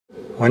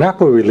When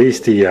Apple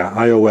released the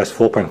iOS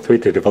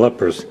 4.3 to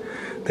developers,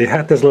 they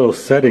had this little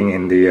setting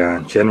in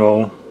the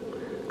general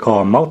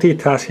called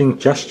Multitasking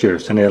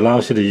Gestures, and it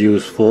allows you to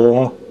use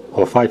 4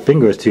 or 5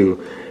 fingers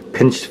to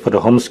pinch for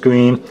the home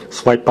screen,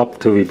 swipe up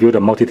to review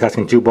the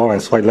multitasking toolbar,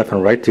 and swipe left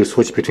and right to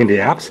switch between the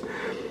apps.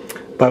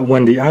 But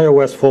when the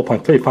iOS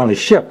 4.3 finally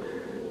shipped,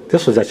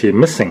 this was actually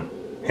missing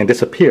and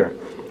disappeared.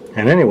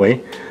 And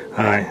anyway,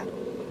 I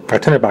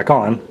turned it back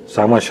on,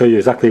 so I want to show you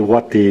exactly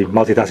what the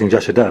multitasking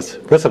gesture does.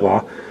 First of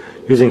all,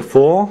 using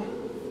 4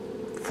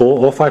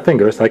 or 5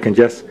 fingers, I can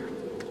just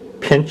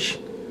pinch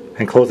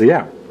and close the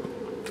app.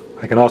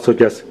 I can also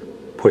just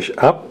push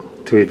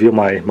up to review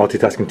my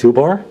multitasking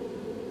toolbar,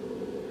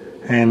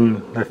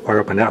 and I fire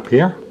up an app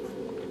here,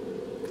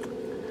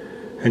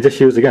 and just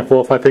use again 4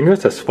 or 5 fingers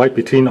to swipe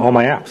between all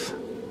my apps.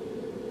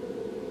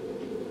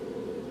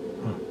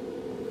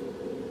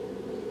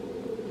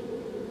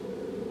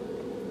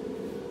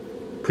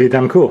 Pretty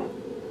damn cool.